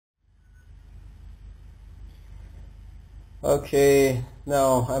Okay,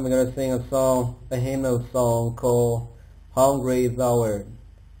 now I'm gonna sing a song, a hymnal song called Hungry Thou Art.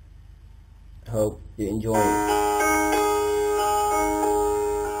 Hope you enjoy it.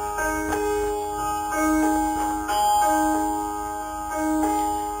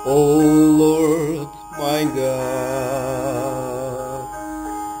 O Lord, my God,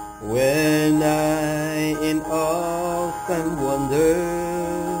 when I in awesome wonder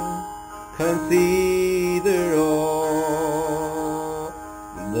consider all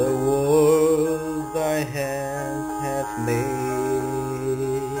the world thy hands have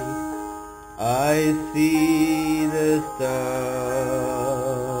made, I see the stars,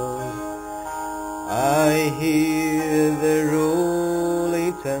 I hear the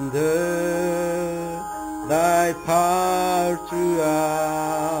rolling thunder, thy power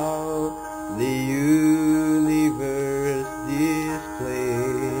throughout the universe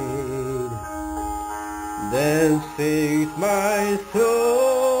displayed. Then sings my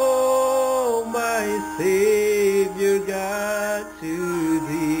soul, my Savior God, to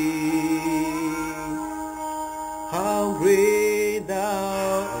thee. How great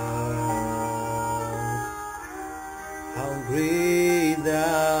thou art, how great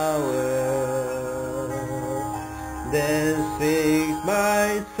thou art. Then sings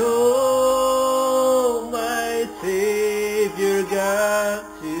my soul, my Savior God,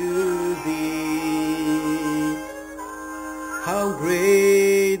 to thee. How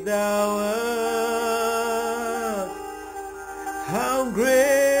great thou art, how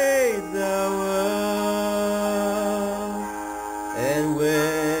great thou art. And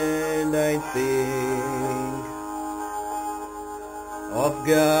when I think of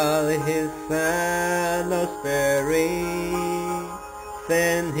God his Son not sparing,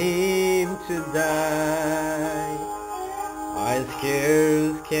 sent him to die, I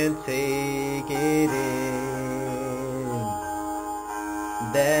scarce can take it in,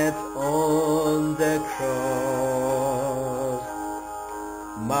 that on the cross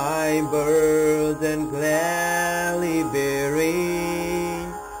my burden gladly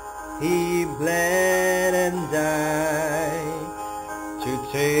bearing, he bled and died to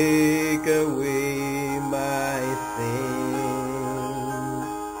take away my sin.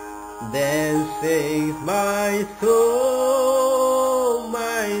 Then sings my soul,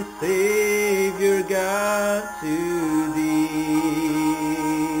 my Savior God, to thee.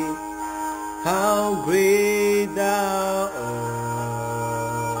 How great thou art,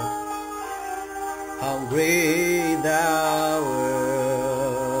 how great thou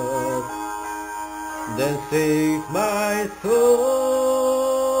art. Then sings my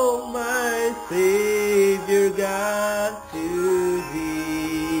soul, my Savior God, to thee.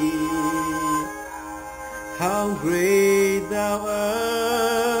 How great thou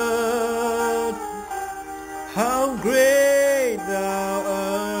art, how great thou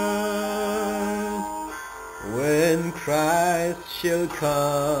art. When Christ shall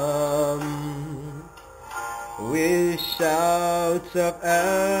come with shouts of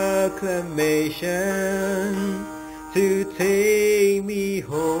acclamation to take me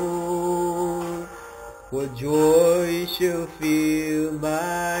home, what joy shall fill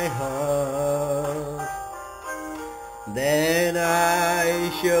my heart. Then I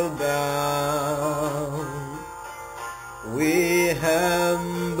shall bow with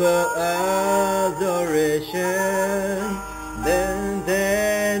humble adoration,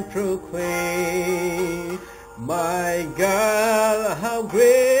 then proclaim, my God, how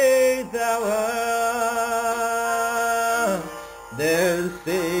great thou art. Then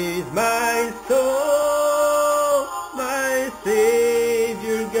says my soul, my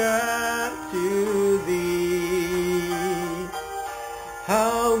Savior God, to thee.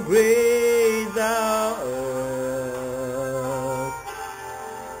 How great thou art,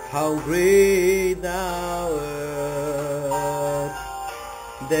 how great thou art.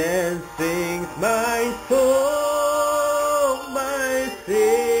 Then sings my soul, my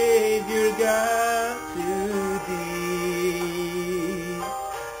Savior God, to thee.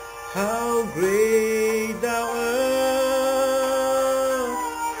 How great thou art,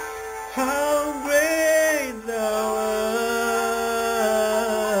 how great thou art,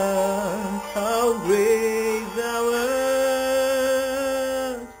 how great thou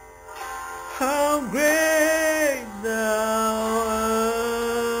art, how great